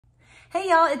Hey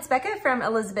y'all, it's Becca from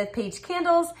Elizabeth Page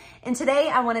Candles, and today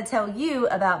I want to tell you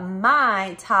about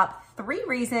my top 3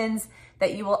 reasons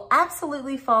that you will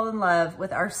absolutely fall in love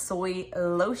with our soy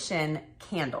lotion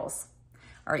candles.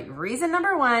 All right, reason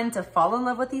number 1 to fall in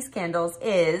love with these candles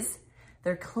is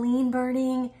they're clean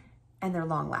burning and they're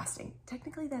long lasting.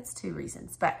 Technically that's 2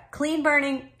 reasons, but clean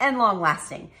burning and long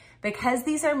lasting. Because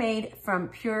these are made from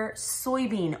pure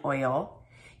soybean oil,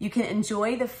 you can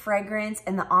enjoy the fragrance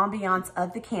and the ambiance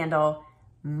of the candle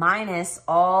minus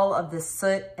all of the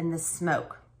soot and the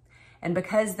smoke. And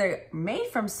because they're made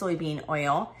from soybean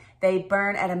oil, they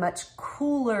burn at a much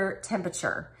cooler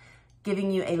temperature, giving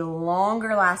you a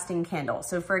longer lasting candle.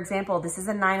 So for example, this is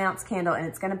a 9-ounce candle and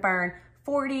it's gonna burn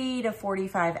 40 to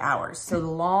 45 hours. So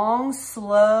long,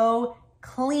 slow,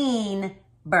 clean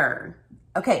burn.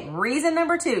 Okay, reason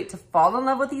number 2 to fall in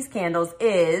love with these candles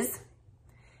is,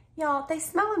 y'all, they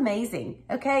smell amazing,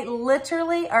 okay?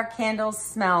 Literally, our candles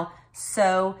smell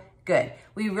so good.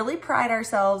 We really pride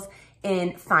ourselves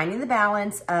in finding the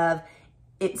balance of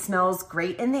it smells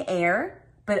great in the air,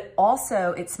 but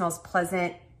also it smells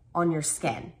pleasant on your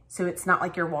skin. So it's not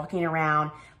like you're walking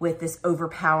around with this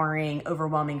overpowering,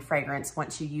 overwhelming fragrance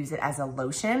once you use it as a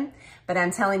lotion. But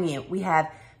I'm telling you, we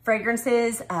have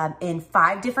fragrances in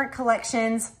 5 different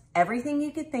collections, everything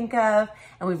you could think of,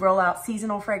 and we roll out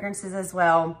seasonal fragrances as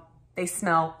well. They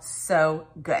smell so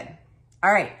good.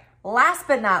 All right, last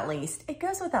but not least, it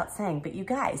goes without saying, but you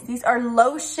guys, these are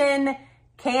lotion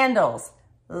candles.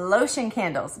 Lotion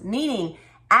candles, meaning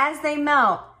as they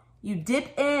melt, you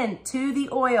dip into the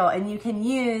oil and you can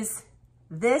use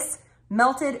this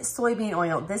melted soybean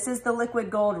oil. This is the liquid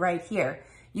gold right here.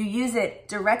 You use it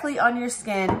directly on your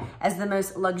skin as the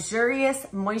most luxurious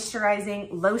moisturizing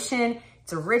lotion.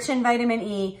 It's rich in vitamin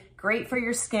E, great for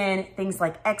your skin, things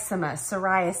like eczema,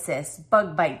 psoriasis,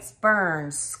 bug bites,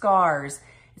 burns, scars.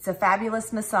 It's a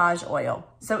fabulous massage oil.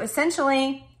 So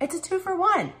essentially, it's a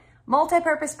 2-for-1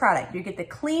 multi-purpose product. You get the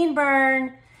clean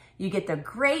burn, you get the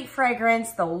great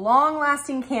fragrance, the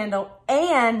long-lasting candle,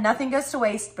 and nothing goes to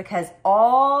waste because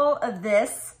all of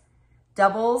this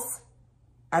doubles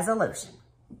as a lotion.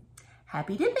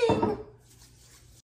 Happy dipping!